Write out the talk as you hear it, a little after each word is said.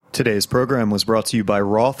Today's program was brought to you by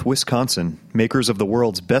Roth, Wisconsin, makers of the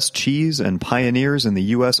world's best cheese and pioneers in the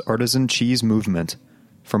U.S. artisan cheese movement.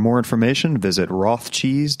 For more information, visit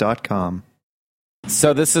rothcheese.com.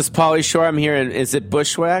 So this is Pauly Shore. I'm here is it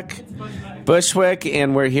Bushwick? Bushwick,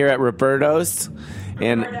 and we're here at Roberta's.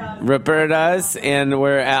 And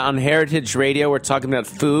we're on Heritage Radio. We're talking about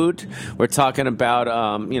food. We're talking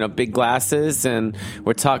about, big glasses, and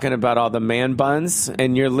we're talking about all the man buns.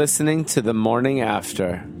 And you're listening to The Morning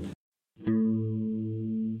After.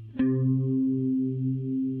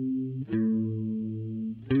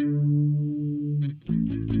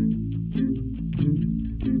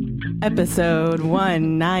 Episode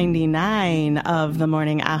 199 of The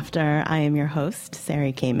Morning After. I am your host,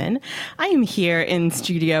 Sari Kamin. I am here in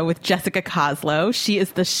studio with Jessica Koslow. She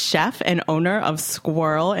is the chef and owner of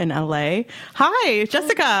Sqirl in LA. Hi,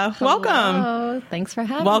 Jessica. Hello. Welcome. Thanks for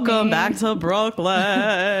having me. Welcome back to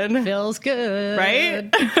Brooklyn. Feels good. Right?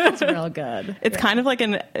 It's real good. It's kind of like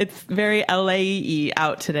it's very LA-y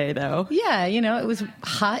out today, though. Yeah, it was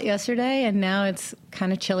hot yesterday, and now it's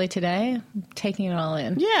kind of chilly today. I'm taking it all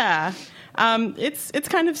in. Yeah. It's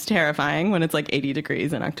kind of terrifying when it's like 80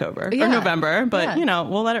 degrees in October or November, but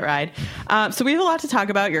we'll let it ride. So we have a lot to talk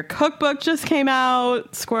about. Your cookbook just came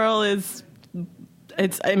out. Sqirl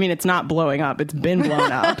it's not blowing up. It's been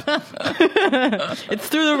blown up. It's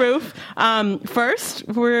through the roof. First,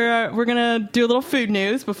 we're going to do a little food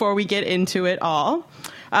news before we get into it all.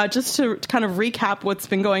 Just to kind of recap what's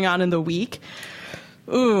been going on in the week.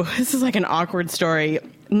 Ooh, this is like an awkward story.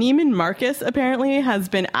 Neiman Marcus apparently has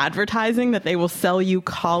been advertising that they will sell you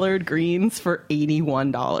collard greens for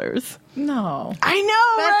 $81. No. I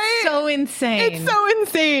know, That's right? so insane. It's so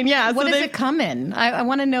insane, yeah. What does it come in? I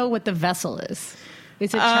want to know what the vessel is.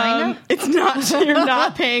 Is it China? It's not. You're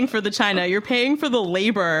not paying for the China. You're paying for the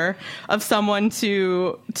labor of someone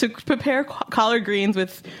to prepare collard greens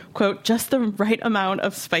with, quote, just the right amount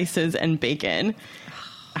of spices and bacon.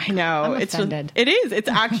 I know. I'm offended. It is. It's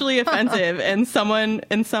actually offensive. And some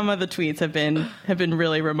of the tweets have been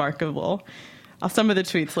really remarkable. Some of the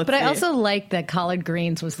tweets, let's see. I also like that collard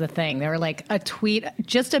greens was the thing. They were like a tweet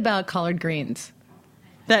just about collard greens.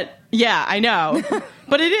 Yeah, I know.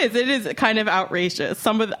 But it is kind of outrageous.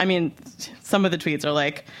 Some of the tweets are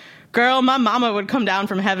like, girl, my mama would come down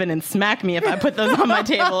from heaven and smack me if I put those on my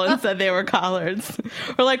table and said they were collards.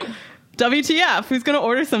 Or like, WTF, who's going to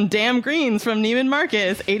order some damn greens from Neiman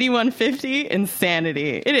Marcus? $81.50?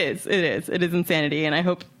 Insanity. It is insanity. And I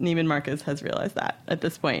hope Neiman Marcus has realized that at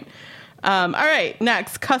this point. All right,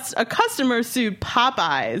 next. A customer sued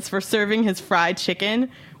Popeyes for serving his fried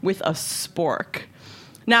chicken with a spork.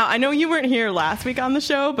 Now, I know you weren't here last week on the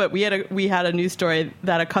show, but we had a news story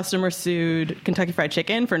that a customer sued Kentucky Fried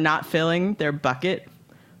Chicken for not filling their bucket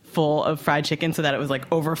full of fried chicken so that it was like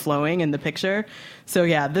overflowing in the picture. So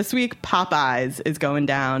yeah, this week Popeyes is going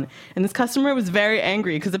down, and this customer was very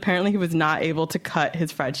angry because apparently he was not able to cut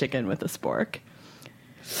his fried chicken with a spork.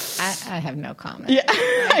 I have no comment. Yeah,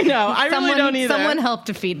 I know. I really don't either. Someone help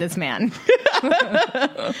to feed this man.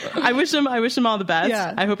 I wish him all the best.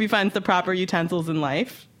 Yeah. I hope he finds the proper utensils in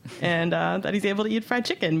life and that he's able to eat fried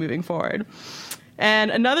chicken moving forward.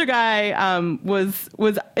 And another guy was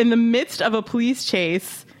in the midst of a police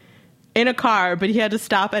chase in a car, but he had to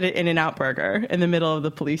stop at an In-N-Out burger in the middle of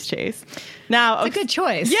the police chase. Now, it's a good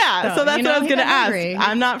choice. Yeah, though. so that's what I was going to ask. Hungry.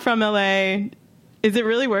 I'm not from LA. Is it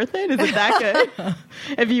really worth it? Is it that good?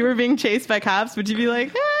 If you were being chased by cops, would you be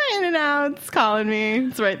like, In-N-Out's calling me.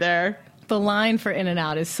 It's right there. The line for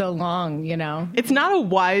In-N-Out is so long, It's not a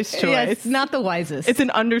wise choice. Yeah, it's not the wisest. It's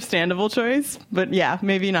an understandable choice, but yeah,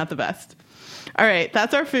 maybe not the best. All right,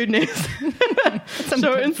 that's our food news.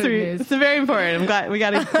 Short and sweet. It's very important. I'm glad we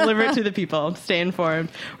got to deliver it to the people. Stay informed.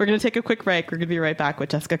 We're going to take a quick break. We're going to be right back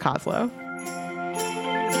with Jessica Koslow.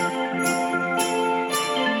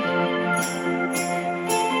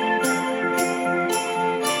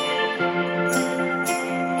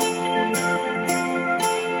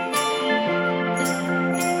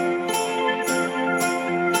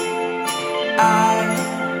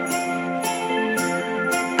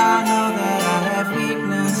 I know that I have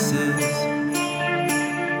weaknesses,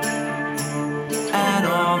 and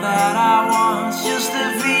all that I want's just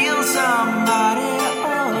to feel somebody.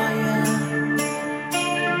 Oh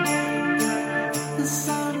yeah.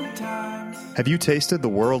 Sometimes. Have you tasted the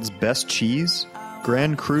world's best cheese?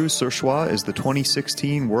 Grand Cru Surchoix is the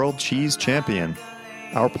 2016 World Cheese Champion.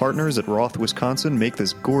 Our partners at Roth, Wisconsin make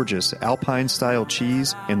this gorgeous Alpine-style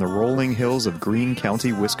cheese in the rolling hills of Greene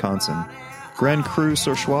County, Wisconsin. Grand Cru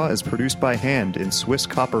Surchoix is produced by hand in Swiss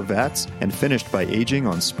copper vats and finished by aging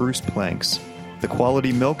on spruce planks. The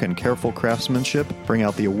quality milk and careful craftsmanship bring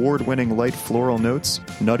out the award-winning light floral notes,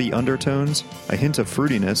 nutty undertones, a hint of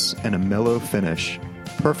fruitiness, and a mellow finish.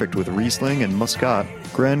 Perfect with Riesling and Muscat,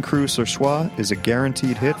 Grand Cru Surchois is a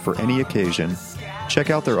guaranteed hit for any occasion. Check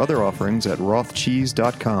out their other offerings at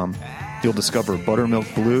rothcheese.com. You'll discover Buttermilk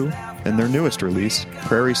Blue and their newest release,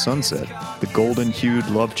 Prairie Sunset, the golden-hued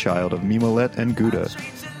love child of mimolette and Gouda.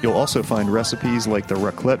 You'll also find recipes like the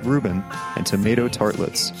raclette Reuben and tomato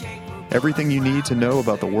tartlets. Everything you need to know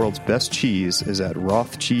about the world's best cheese is at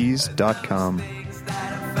rothcheese.com.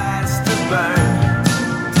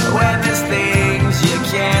 When there's things you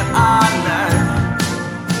can't unlearn,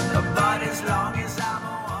 but as long as I'm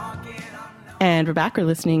walking on. And we're back. We're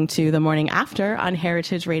listening to The Morning After on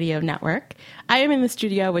Heritage Radio Network. I am in the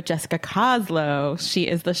studio with Jessica Koslow. She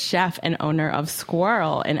is the chef and owner of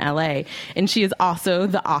Sqirl in LA. And she is also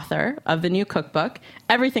the author of the new cookbook,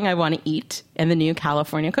 Everything I Want to Eat, and the new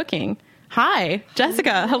California Cooking. Hi,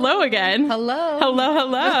 Jessica. Hello again. Hello. Hello,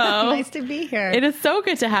 hello. Nice to be here. It is so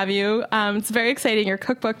good to have you. It's very exciting. Your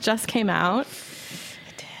cookbook just came out.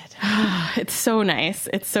 It did. It's so nice.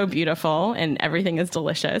 It's so beautiful, and everything is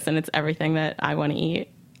delicious, and it's everything that I want to eat.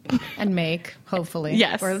 And make, hopefully.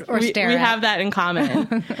 Yes. Or we stare at. have that in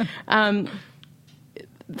common.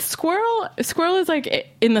 Sqirl is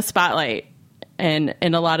like in the spotlight and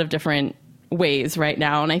in a lot of different ways right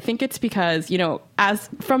now, and I think it's because, as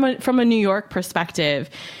from a New York perspective,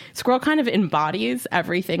 Sqirl kind of embodies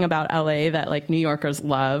everything about LA that like New Yorkers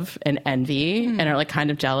love and envy and are like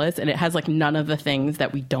kind of jealous, and it has like none of the things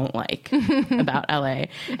that we don't like about LA.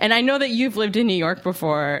 And I know that you've lived in New York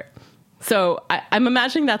before, so I'm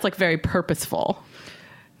imagining that's like very purposeful.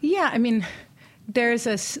 Yeah, I mean, there's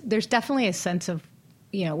definitely a sense of,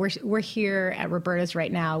 we're here at Roberta's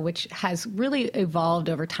right now, which has really evolved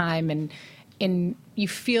over time, and you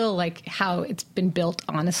feel like how it's been built,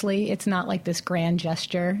 honestly. It's not like this grand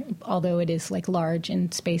gesture, although it is like large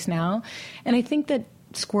in space now. And I think that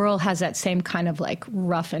Sqirl has that same kind of like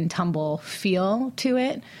rough and tumble feel to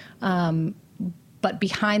it. But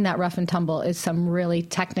behind that rough and tumble is some really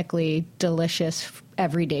technically delicious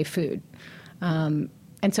everyday food. And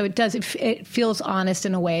so it feels honest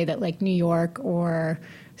in a way that like New York or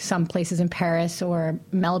some places in Paris or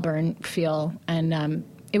Melbourne feel. And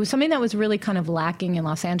it was something that was really kind of lacking in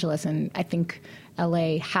Los Angeles. And I think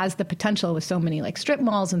LA has the potential with so many like strip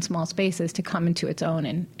malls and small spaces to come into its own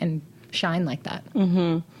and shine like that.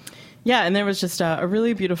 Mm-hmm. Yeah, and there was just a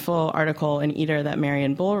really beautiful article in Eater that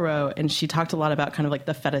Marian Bull wrote, and she talked a lot about kind of like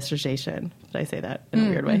the fetishization. Did I say that in a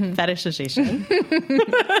weird way? Fetishization.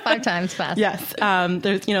 5 times fast. Yes.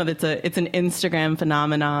 There's, it's an Instagram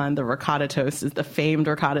phenomenon. The ricotta toast is the famed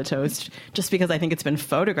ricotta toast, just because I think it's been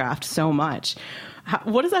photographed so much.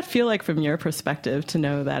 What does that feel like from your perspective to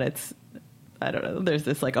know that it's, I don't know, there's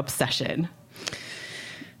this like obsession?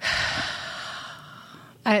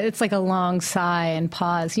 It's like a long sigh and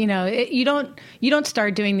pause. You don't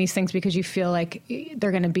start doing these things because you feel like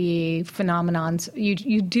they're going to be phenomenons.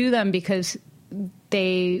 You do them because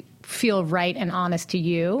they feel right and honest to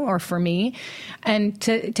you or for me, and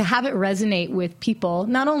to have it resonate with people,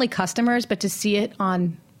 not only customers, but to see it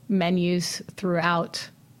on menus throughout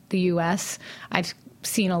the U.S. I've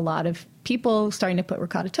seen a lot of people starting to put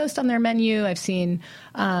ricotta toast on their menu. I've seen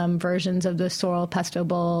versions of the sorrel pesto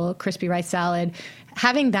bowl, crispy rice salad.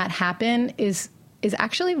 Having that happen is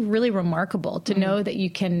actually really remarkable to know that you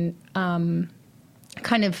can kind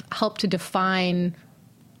of help to define,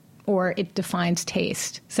 or it defines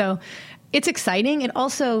taste. So it's exciting. It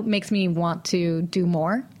also makes me want to do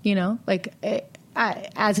more, like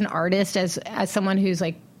as an artist, as someone who's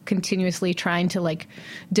like continuously trying to like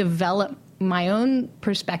develop my own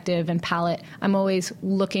perspective and palette. I'm always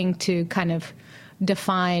looking to kind of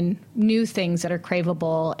define new things that are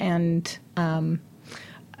craveable and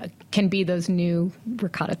can be those new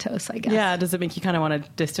ricotta toasts, I guess. Yeah. Does it make you kind of want to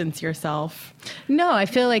distance yourself? No, I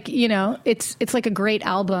feel like, it's like a great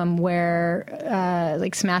album where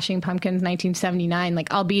like Smashing Pumpkins 1979,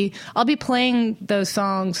 like I'll be playing those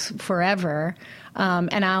songs forever. And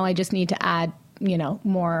now I just need to add,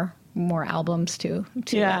 more albums to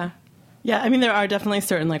Yeah. that. Yeah, I mean, there are definitely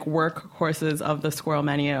certain like workhorses of the Sqirl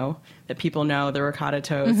menu that people know: the ricotta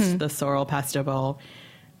toast, the sorrel pesto bowl,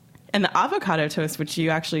 and the avocado toast, which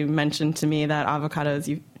you actually mentioned to me that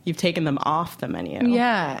avocados you've taken them off the menu.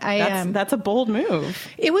 Yeah, that's a bold move.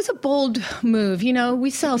 It was a bold move. We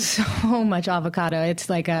sell so much avocado. It's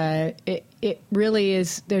like it really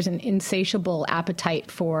is. There's an insatiable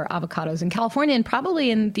appetite for avocados in California and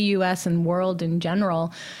probably in the U.S. and world in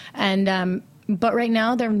general, and. But right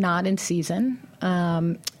now they're not in season.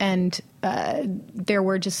 And there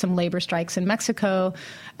were just some labor strikes in Mexico,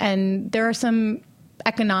 and there are some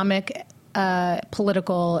economic,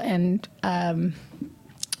 political, and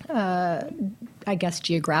I guess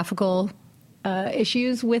geographical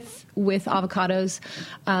issues with avocados.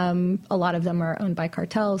 A lot of them are owned by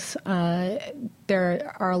cartels.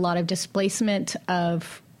 There are a lot of displacement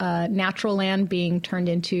of natural land being turned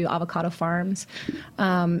into avocado farms.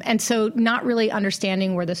 And so not really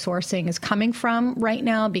understanding where the sourcing is coming from right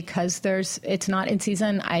now because it's not in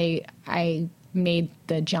season. I made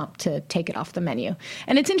the jump to take it off the menu.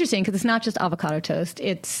 And it's interesting because it's not just avocado toast.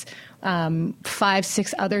 It's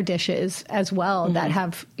 5-6 other dishes as well that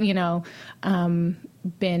have,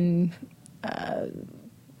 been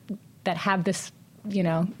that have this,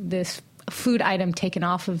 this food item taken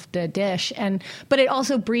off of the dish. But it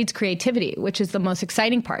also breeds creativity, which is the most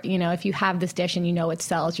exciting part. If you have this dish and it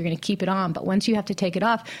sells, you're going to keep it on. But once you have to take it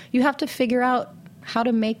off, you have to figure out how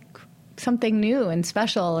to make something new and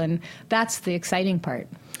special. And that's the exciting part.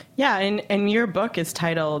 Yeah. And your book is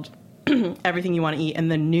titled Everything You Want to Eat in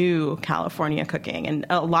the New California Cooking. And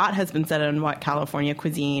a lot has been said on what California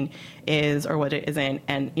cuisine is or what it isn't.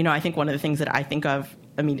 And, I think one of the things that I think of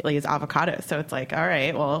immediately is avocado. So it's like, all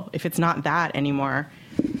right, well, if it's not that anymore,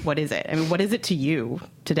 what is it? I mean, what is it to you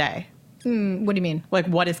today? What do you mean? Like,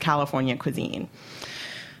 what is California cuisine?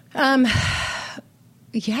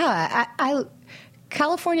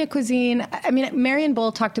 California cuisine, Marion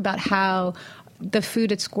Bull talked about how the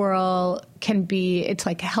food at Sqirl can be, it's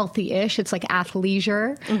like healthy-ish. It's like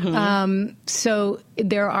athleisure. So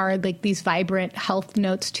there are like these vibrant health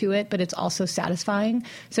notes to it, but it's also satisfying.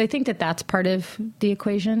 So I think that that's part of the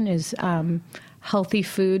equation is healthy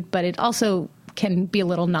food, but it also can be a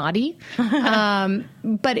little naughty.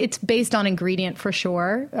 But it's based on ingredient for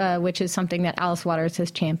sure, which is something that Alice Waters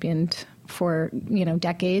has championed for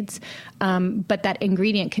decades, but that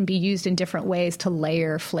ingredient can be used in different ways to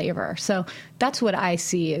layer flavor. So that's what I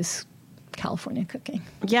see as California cooking.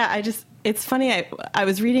 Yeah, it's funny. I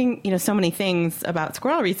was reading so many things about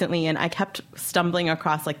Sqirl recently, and I kept stumbling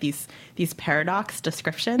across like these paradox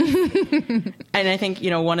descriptions. And I think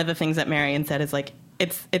one of the things that Marion said is like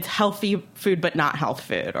it's healthy food but not health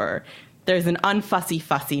food, or there's an unfussy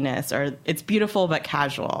fussiness, or it's beautiful but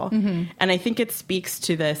casual. And I think it speaks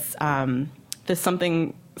to this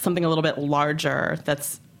something a little bit larger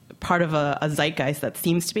that's part of a zeitgeist that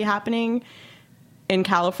seems to be happening in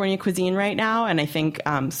California cuisine right now. And I think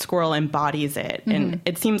Sqirl embodies it. And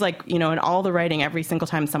it seems like, in all the writing, every single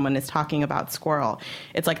time someone is talking about Sqirl,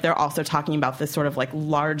 it's like they're also talking about this sort of like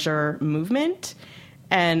larger movement.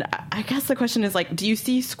 And I guess the question is like, do you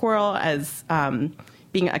see Sqirl as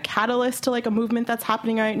being a catalyst to like a movement that's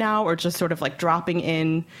happening right now, or just sort of like dropping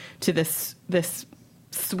in to this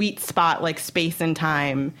sweet spot, like space and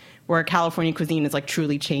time where California cuisine is like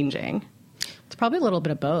truly changing? It's probably a little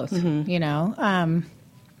bit of both, When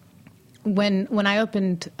I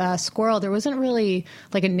opened Sqirl, there wasn't really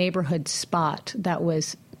like a neighborhood spot that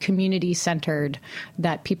was community centered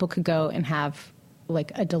that people could go and have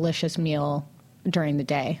like a delicious meal during the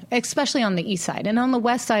day, especially on the east side. And on the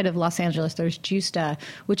west side of Los Angeles, there's Justa,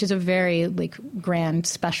 which is a very like grand,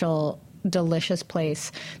 special, delicious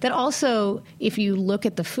place that also, if you look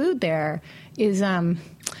at the food there, is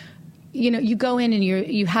you go in and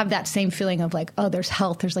you have that same feeling of like, oh, there's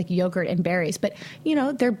health, there's like yogurt and berries, but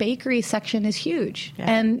their bakery section is huge.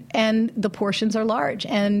 Yeah. And the portions are large,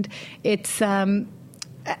 and it's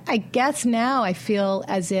I guess now I feel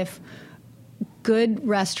as if good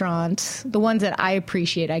restaurants, the ones that I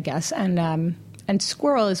appreciate, I guess, and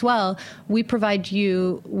Sqirl as well, we provide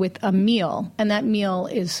you with a meal, and that meal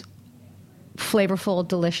is flavorful,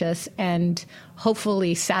 delicious, and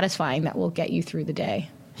hopefully satisfying that will get you through the day.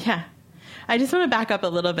 Yeah. I just want to back up a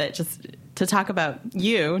little bit just to talk about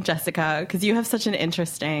you, Jessica, because you have such an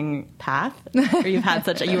interesting path. Or you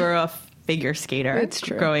were a figure skater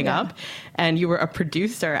growing up, and you were a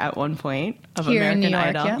producer at one point of here American in New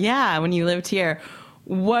York, Idol. Yeah, when you lived here.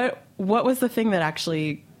 What was the thing that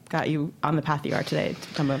actually got you on the path you are today to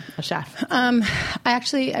become a chef?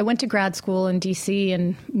 I went to grad school in D.C.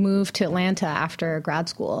 and moved to Atlanta after grad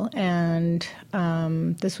school, and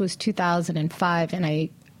this was 2005, and I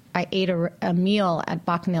ate a meal at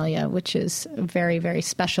Bacchanalia, which is a very, very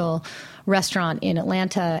special restaurant in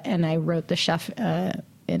Atlanta, and I wrote the chef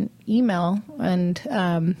an email and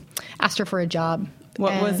asked her for a job.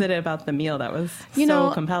 What was it about the meal that was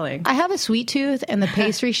so compelling? I have a sweet tooth, and the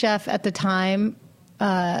pastry chef at the time,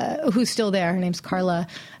 who's still there, her name's Carla,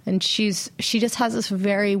 and she just has this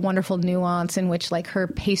very wonderful nuance in which like her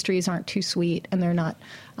pastries aren't too sweet and they're not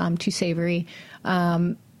too savory.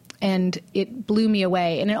 and it blew me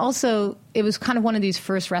away. And it was kind of one of these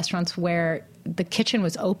first restaurants where the kitchen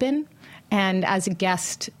was open, and as a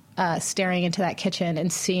guest staring into that kitchen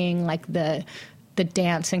and seeing like the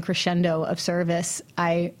dance and crescendo of service,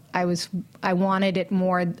 I wanted it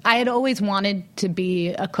more. I had always wanted to be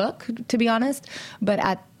a cook, to be honest, but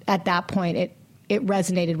at that point it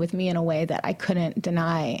resonated with me in a way that I couldn't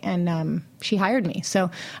deny, and she hired me.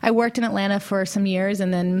 So I worked in Atlanta for some years,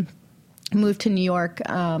 and then moved to New York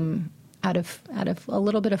out of a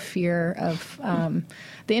little bit of fear of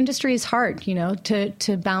the industry is hard,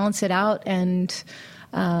 to balance it out and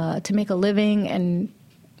to make a living, and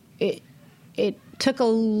it took a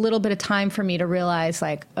little bit of time for me to realize,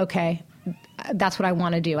 like, okay, that's what I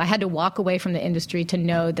want to do. I had to walk away from the industry to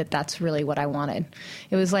know that that's really what I wanted.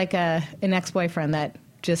 It was like an ex-boyfriend that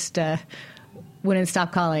just wouldn't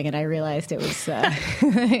stop calling, and I realized it was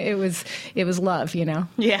it was love,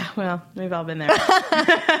 Yeah, well, we've all been there.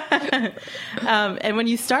 And when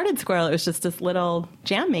you started Sqirl, it was just this little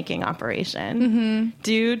jam making operation. Mm-hmm.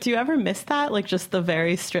 Do you ever miss that, like just the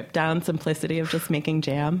very stripped down simplicity of just making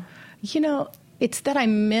jam? It's that I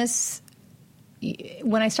miss.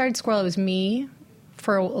 When I started Sqirl, it was me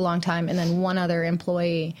for a long time, and then one other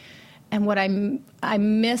employee. And what I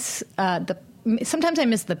miss sometimes I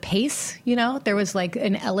miss the pace. There was like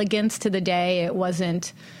an elegance to the day. It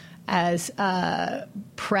wasn't as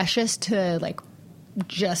precious to like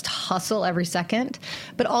just hustle every second.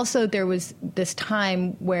 But also there was this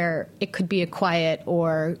time where it could be a quiet,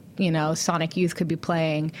 or Sonic Youth could be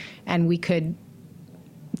playing, and we could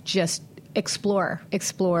just explore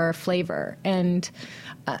flavor. And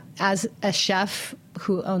as a chef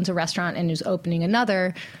who owns a restaurant and is opening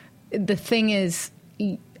another, the thing is,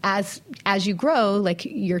 as you grow, like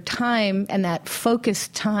your time and that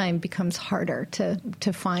focused time becomes harder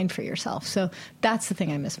to find for yourself. So that's the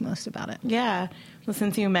thing I miss most about it. Yeah. Well,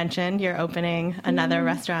 since you mentioned you're opening another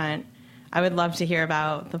restaurant, I would love to hear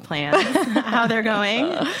about the plans, how they're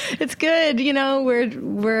going. It's good.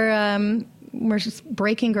 We're just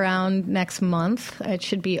breaking ground next month. It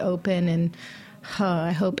should be open in,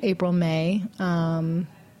 I hope, April, May.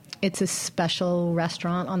 It's a special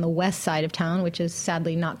restaurant on the west side of town, which is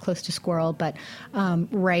sadly not close to Sqirl, but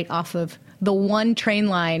right off of the one train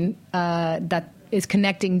line that is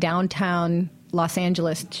connecting downtown Los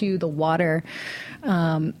Angeles to the water.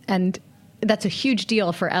 And that's a huge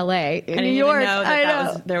deal for LA. In New York, I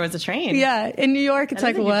know there was a train. Yeah, in New York, it's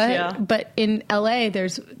like, what? But in LA,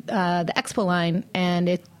 there's the Expo line, and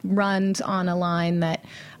it runs on a line that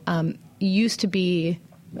used to be.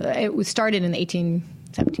 It was started in the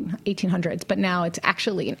 1800s, but now it's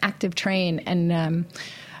actually an active train, and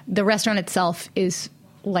the restaurant itself is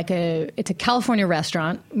it's a California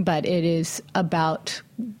restaurant, but it is about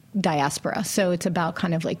diaspora. So it's about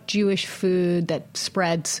kind of like Jewish food that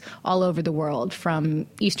spreads all over the world, from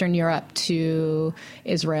Eastern Europe to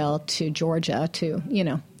Israel to Georgia to,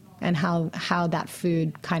 and how that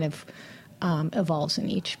food kind of evolves in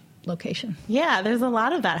each location. Yeah, there's a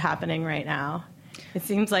lot of that happening right now. It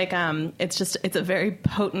seems like it's a very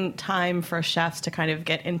potent time for chefs to kind of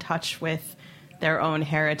get in touch with their own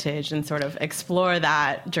heritage and sort of explore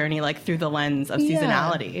that journey, like through the lens of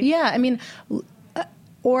seasonality. Yeah, I mean,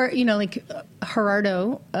 or, like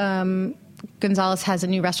Gerardo Gonzalez has a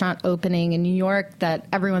new restaurant opening in New York that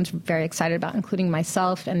everyone's very excited about, including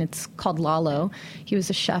myself, and it's called Lalo. He was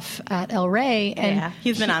a chef at El Rey. And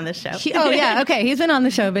he's been on this show. He's been on the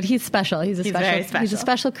show, but he's special. He's very special. He's a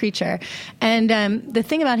special creature. And the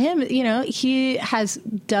thing about him, he has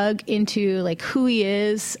dug into like who he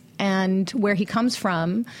is and where he comes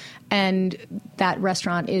from, and that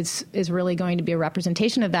restaurant is really going to be a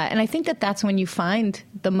representation of that. And I think that that's when you find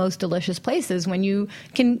the most delicious places, when you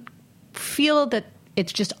can feel that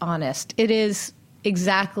it's just honest. It is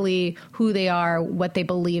exactly who they are, what they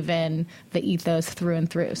believe in, the ethos through and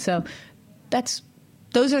through. So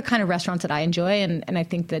those are the kind of restaurants that I enjoy, and I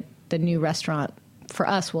think that the new restaurant for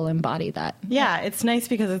us will embody that. Yeah, it's nice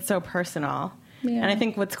because it's so personal. Yeah. And I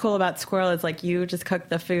think what's cool about Sqirl is like you just cook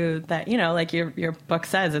the food that, like your book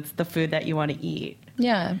says, it's the food that you want to eat.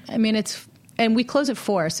 Yeah. I mean, and we close at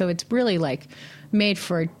 4, so it's really like made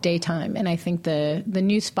for daytime. And I think the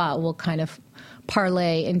new spot will kind of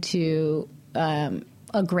parlay into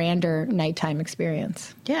a grander nighttime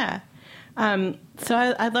experience. Yeah.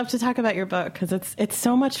 So I'd love to talk about your book because it's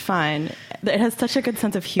so much fun. It has such a good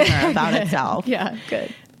sense of humor about itself. Yeah,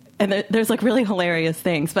 good. And there's like really hilarious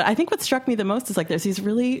things. But I think what struck me the most is like there's these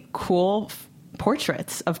really cool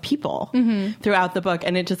portraits of people throughout the book.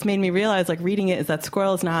 And it just made me realize, like reading it, is that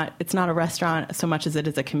Sqirl it's not a restaurant so much as it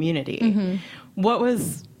is a community. What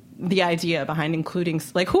was the idea behind including,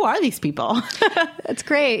 like, who are these people? That's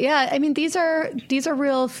great. Yeah, I mean, these are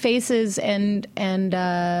real faces, and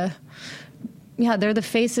yeah, they're the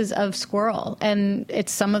faces of Sqirl, and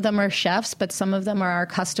it's, some of them are chefs, but some of them are our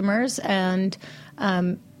customers, and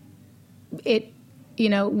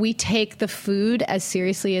we take the food as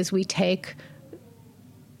seriously as we take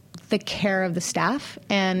the care of the staff,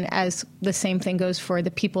 and as the same thing goes for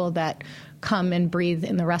the people that come and breathe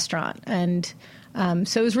in the restaurant. And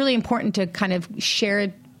so it was really important to kind of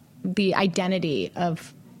share the identity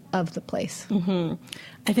of the place. Mm-hmm.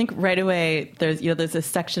 I think right away there's this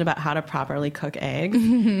section about how to properly cook eggs,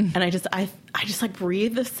 and I just like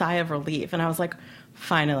breathed a sigh of relief, and I was like,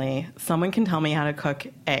 finally, someone can tell me how to cook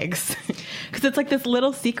eggs, because it's like this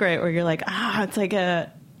little secret where you're like, it's like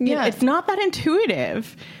it's not that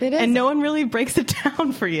intuitive. It is. And no one really breaks it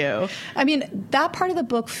down for you. I mean, that part of the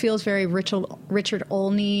book feels very Richard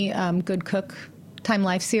Olney, Good Cook, Time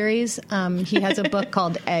Life series. He has a book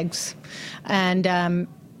called Eggs, and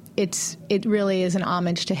it really is an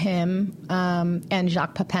homage to him and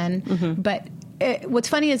Jacques Pepin. Mm-hmm. But what's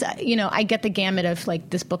funny is, I get the gamut of, like,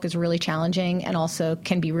 this book is really challenging and also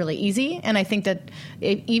can be really easy. And I think that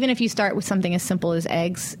even if you start with something as simple as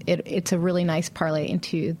eggs, it's a really nice parlay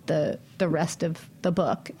into the rest of the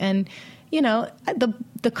book. And,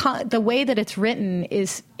 the way that it's written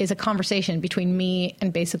is a conversation between me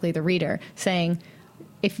and basically the reader, saying,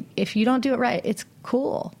 if you don't do it right, it's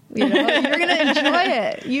cool. You're going to enjoy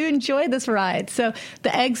it. You enjoy this ride. So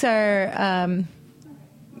the eggs are...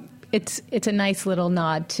 It's a nice little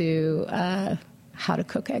nod to how to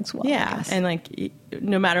cook eggs well. Yeah, and like,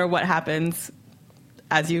 no matter what happens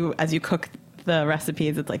as you cook the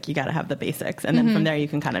recipes, it's like you got to have the basics, and then from there you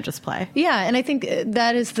can kind of just play. Yeah, and I think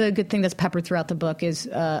that is the good thing that's peppered throughout the book, is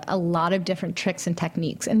a lot of different tricks and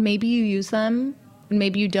techniques, and maybe you use them, and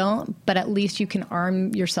maybe you don't, but at least you can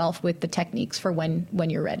arm yourself with the techniques for when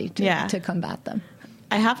you're ready to combat them.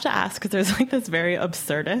 I have to ask, because there's like this very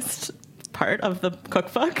absurdist part of the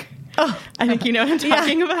cookbook. Oh, I think you know what I'm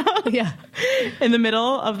talking about. Yeah. In the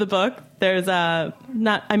middle of the book, there's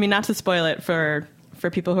not to spoil it for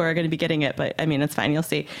people who are going to be getting it, but I mean, it's fine. You'll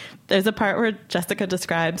see. There's a part where Jessica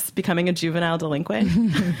describes becoming a juvenile delinquent.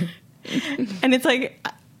 And it's like,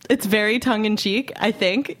 it's very tongue in cheek, I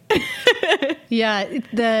think. Yeah.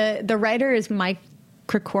 The writer is Mike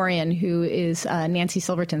Krikorian, who is Nancy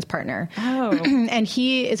Silverton's partner. Oh. And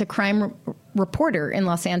he is a crime reporter in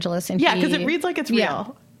Los Angeles. And because it reads like it's real.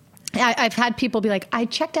 Yeah. I've had people be like, I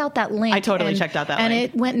checked out that link. I totally checked out that link. link.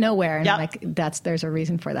 And it went nowhere. And I'm like, there's a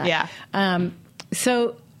reason for that. Yeah.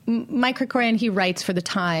 So Mike Krikorian, he writes for The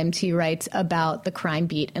Times. He writes about the crime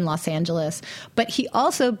beat in Los Angeles. But he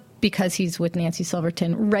also, because he's with Nancy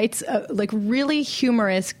Silverton, writes like really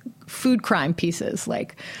humorous food crime pieces,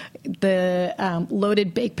 like the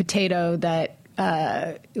loaded baked potato that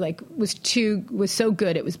was so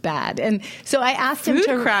good it was bad. And so I asked him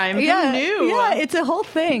to crime. Who knew? Yeah, it's a whole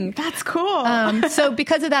thing. That's cool. So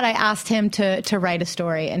because of that, I asked him to write a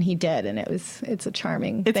story, and he did, and it's a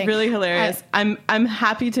charming thing. It's really hilarious. I'm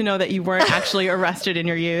happy to know that you weren't actually arrested in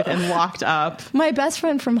your youth and locked up. My best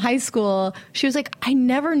friend from high school, she was like, I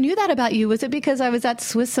never knew that about you. Was it because I was at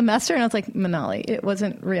Swiss semester? And I was like, Manali, it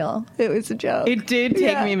wasn't real. It was a joke. It did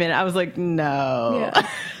take me a minute. I was like, no.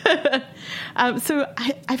 Yeah. So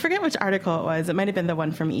I forget which article it was. It might have been the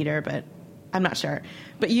one from Eater, but I'm not sure.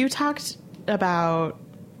 But you talked about,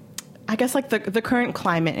 I guess, like the current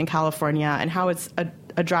climate in California and how it's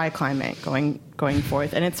a dry climate going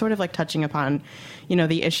forth. And it's sort of like touching upon,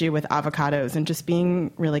 the issue with avocados and just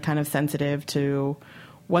being really kind of sensitive to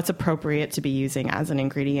what's appropriate to be using as an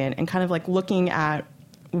ingredient, and kind of like looking at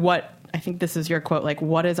what, I think this is your quote, like,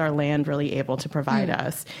 what is our land really able to provide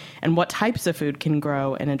us, and what types of food can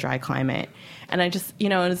grow in a dry climate. And I just,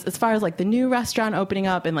 as far as like the new restaurant opening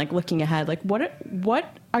up and like looking ahead, like what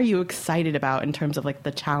are you excited about in terms of like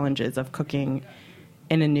the challenges of cooking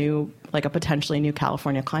in a potentially new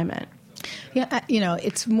California climate? Yeah.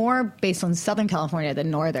 It's more based on Southern California than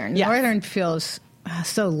Northern. Yes. Northern feels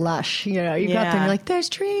so lush. You go out there and you're like, there's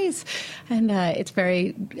trees. And it's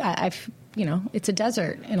very, it's a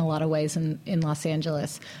desert in a lot of ways in Los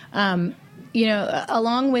Angeles.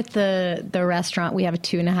 Along with the restaurant, we have a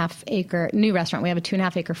 2.5 acre new restaurant. We have a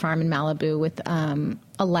 2.5 acre farm in Malibu with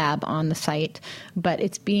a lab on the site, but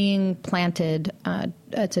it's being planted.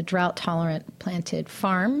 It's a drought tolerant planted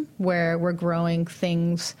farm where we're growing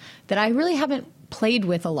things that I really haven't played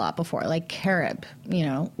with a lot before, like carob.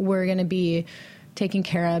 We're going to be taking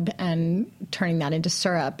carob and turning that into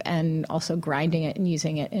syrup and also grinding it and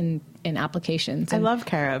using it in applications. I And love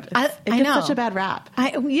carob. It I gets know. such a bad rap.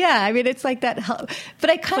 I mean, it's like that, but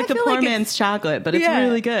I kind Like of the feel poor like man's chocolate, but it's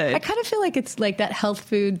really good. I kind of feel like it's like that health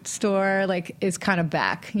food store, like, is kind of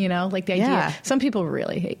back, like the idea. Yeah. Some people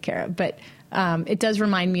really hate carob, but it does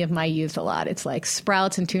remind me of my youth a lot. It's like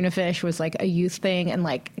sprouts and tuna fish was like a youth thing, and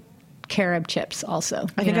like carob chips also.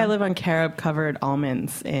 I think I live on carob-covered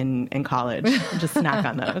almonds in college. Just snack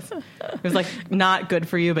on those. It was like not good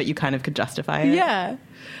for you, but you kind of could justify it. Yeah.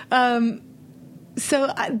 So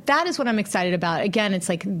that is what I'm excited about. Again, it's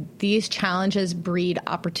like these challenges breed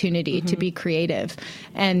opportunity to be creative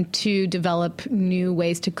and to develop new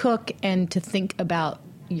ways to cook and to think about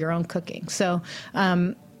your own cooking. So,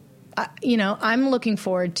 I'm looking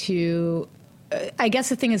forward to. I guess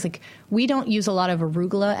the thing is, like, we don't use a lot of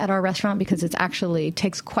arugula at our restaurant because it's actually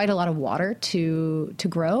takes quite a lot of water to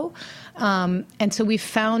grow, and so we've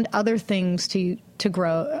found other things to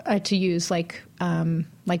grow to use like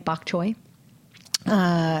bok choy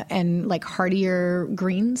and like hardier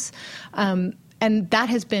greens, and that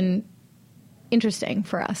has been interesting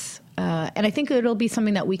for us, and I think it'll be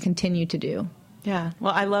something that we continue to do. Yeah.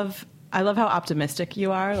 Well, I love how optimistic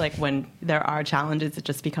you are. Like when there are challenges, it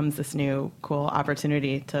just becomes this new cool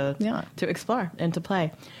opportunity to explore and to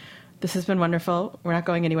play. This has been wonderful. We're not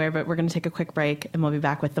going anywhere, but we're going to take a quick break and we'll be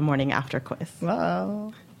back with the morning after quiz.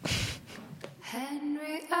 Whoa.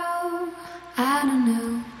 Henry, oh, I don't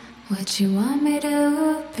know what you want me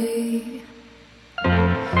to be.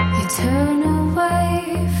 You turn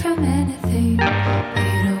away from anything you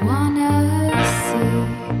don't wanna see.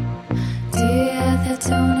 Dear, that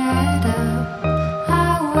don't add up.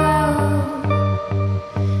 Oh, oh.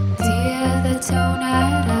 Dear, that don't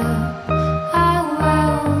add up. Oh,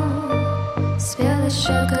 oh. Spill the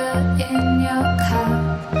sugar in your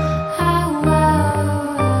cup. Oh,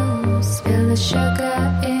 oh. Spill the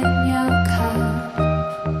sugar in your cup.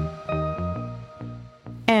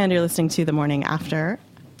 And you're listening to The Morning After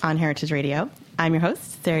on Heritage Radio. I'm your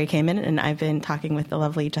host, Sari Kamin, and I've been talking with the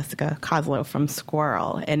lovely Jessica Koslow from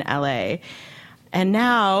Sqirl in LA. And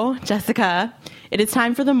now, Jessica, it is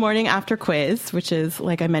time for the morning after quiz, which is,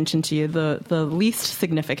 like I mentioned to you, the least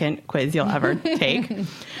significant quiz you'll ever take.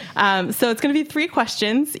 So it's going to be 3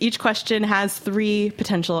 questions. Each question has 3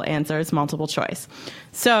 potential answers, multiple choice.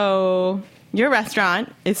 So your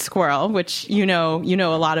restaurant is Sqirl, which you know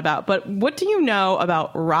a lot about. But what do you know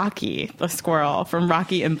about Rocky the Sqirl from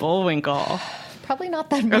Rocky and Bullwinkle? Probably not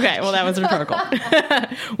that much. Okay, well, that was rhetorical.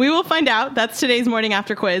 We will find out. That's today's morning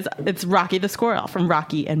after quiz. It's Rocky the Sqirl from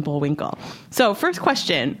Rocky and Bullwinkle. So, first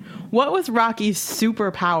question. What was Rocky's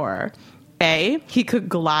superpower? A, he could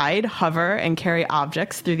glide, hover, and carry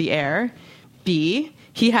objects through the air. B,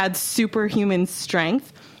 he had superhuman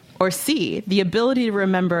strength. Or C, the ability to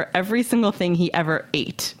remember every single thing he ever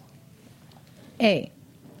ate. A.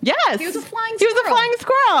 Yes. He was a flying He was a squirrel. flying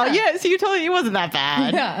squirrel. Yeah. Yeah, so you told me it wasn't that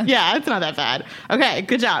bad. Yeah, it's not that bad. Okay,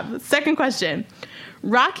 good job. Second question.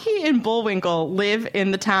 Rocky and Bullwinkle live in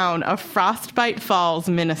the town of Frostbite Falls,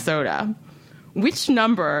 Minnesota. Which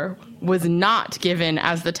number was not given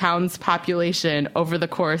as the town's population over the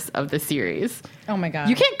course of the series? Oh my God.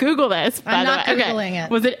 You can't Google this, by I'm the not way. Googling it.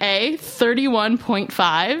 Was it A,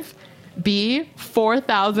 31.5, B,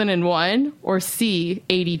 4001, or C,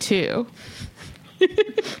 82?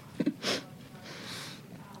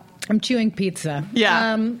 I'm chewing pizza.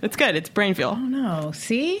 Yeah, it's good. It's brain fuel. Oh no.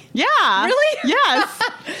 See? Yeah. Really? Yes.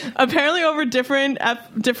 Apparently over different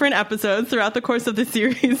episodes throughout the course of the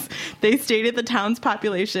series, they stated the town's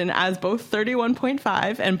population as both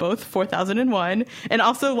 31.5 and both 4001, and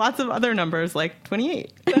also lots of other numbers like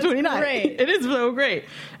 28 and 29. great. It is so great.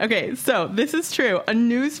 Okay, so this is true. A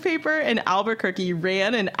newspaper in Albuquerque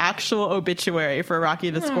ran an actual obituary for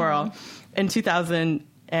Rocky the Sqirl in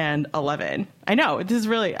 2011. I know, this is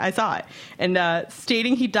really, I saw it. And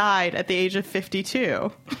stating he died at the age of 52.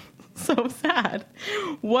 So sad.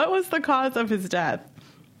 What was the cause of his death?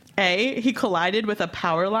 A, he collided with a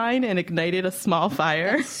power line and ignited a small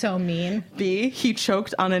fire. So mean. B, he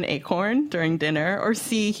choked on an acorn during dinner. Or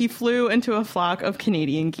C, he flew into a flock of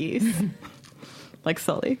Canadian geese. Like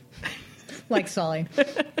Sully. Like Sully.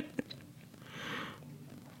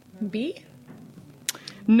 B?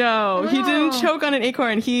 No, he didn't choke on an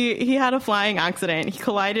acorn. He had a flying accident. He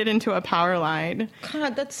collided into a power line.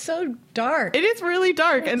 God, that's so dark. It is really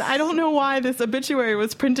dark, and I don't know why this obituary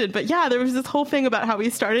was printed, but yeah, there was this whole thing about how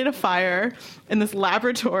he started a fire in this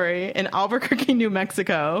laboratory in Albuquerque, New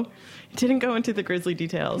Mexico. It didn't go into the grisly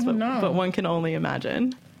details, but one can only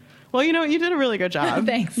imagine. Well, you did a really good job.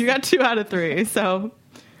 Thanks. You got 2 out of 3, so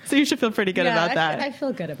So you should feel pretty good about that. I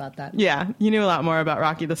feel good about that. Yeah, you knew a lot more about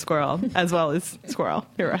Rocky the Squirrel as well as Sqirl,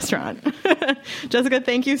 your restaurant. Jessica,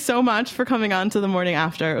 thank you so much for coming on to The Morning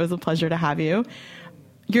After. It was a pleasure to have you.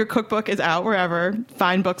 Your cookbook is out wherever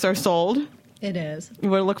fine books are sold. It is.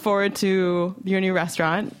 We'll look forward to your new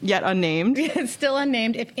restaurant, yet unnamed. It's still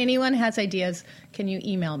unnamed. If anyone has ideas, can you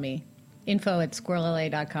email me?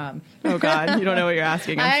 info@sqirlla.com. Oh God, you don't know what you're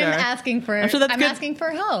asking. I'm sure. asking for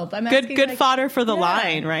help. Good fodder for the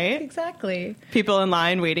line, right? Exactly. People in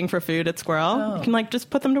line waiting for food at Sqirl. You can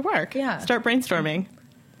just put them to work. Yeah. Start brainstorming.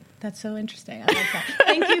 That's so interesting. I like that.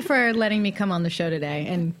 Thank you for letting me come on the show today,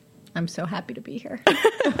 and I'm so happy to be here.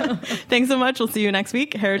 Thanks so much. We'll see you next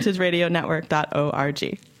week.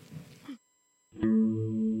 heritageradionetwork.org.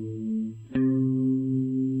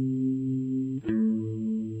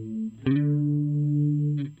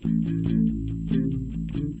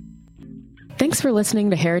 Thanks for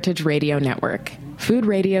listening to Heritage Radio Network, food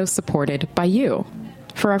radio supported by you.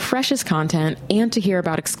 For our freshest content and to hear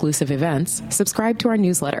about exclusive events, subscribe to our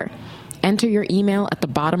newsletter. Enter your email at the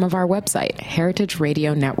bottom of our website,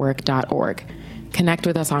 heritageradionetwork.org. Connect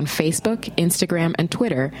with us on Facebook, Instagram, and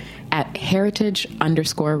Twitter at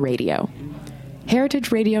heritage_radio.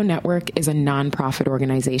 Heritage Radio Network is a nonprofit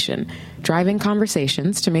organization driving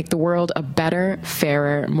conversations to make the world a better,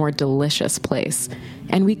 fairer, more delicious place.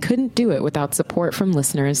 And we couldn't do it without support from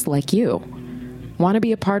listeners like you. Want to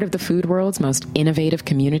be a part of the food world's most innovative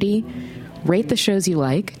community? Rate the shows you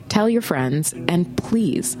like, tell your friends, and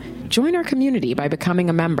please join our community by becoming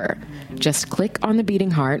a member. Just click on the beating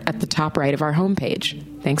heart at the top right of our homepage.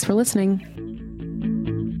 Thanks for listening.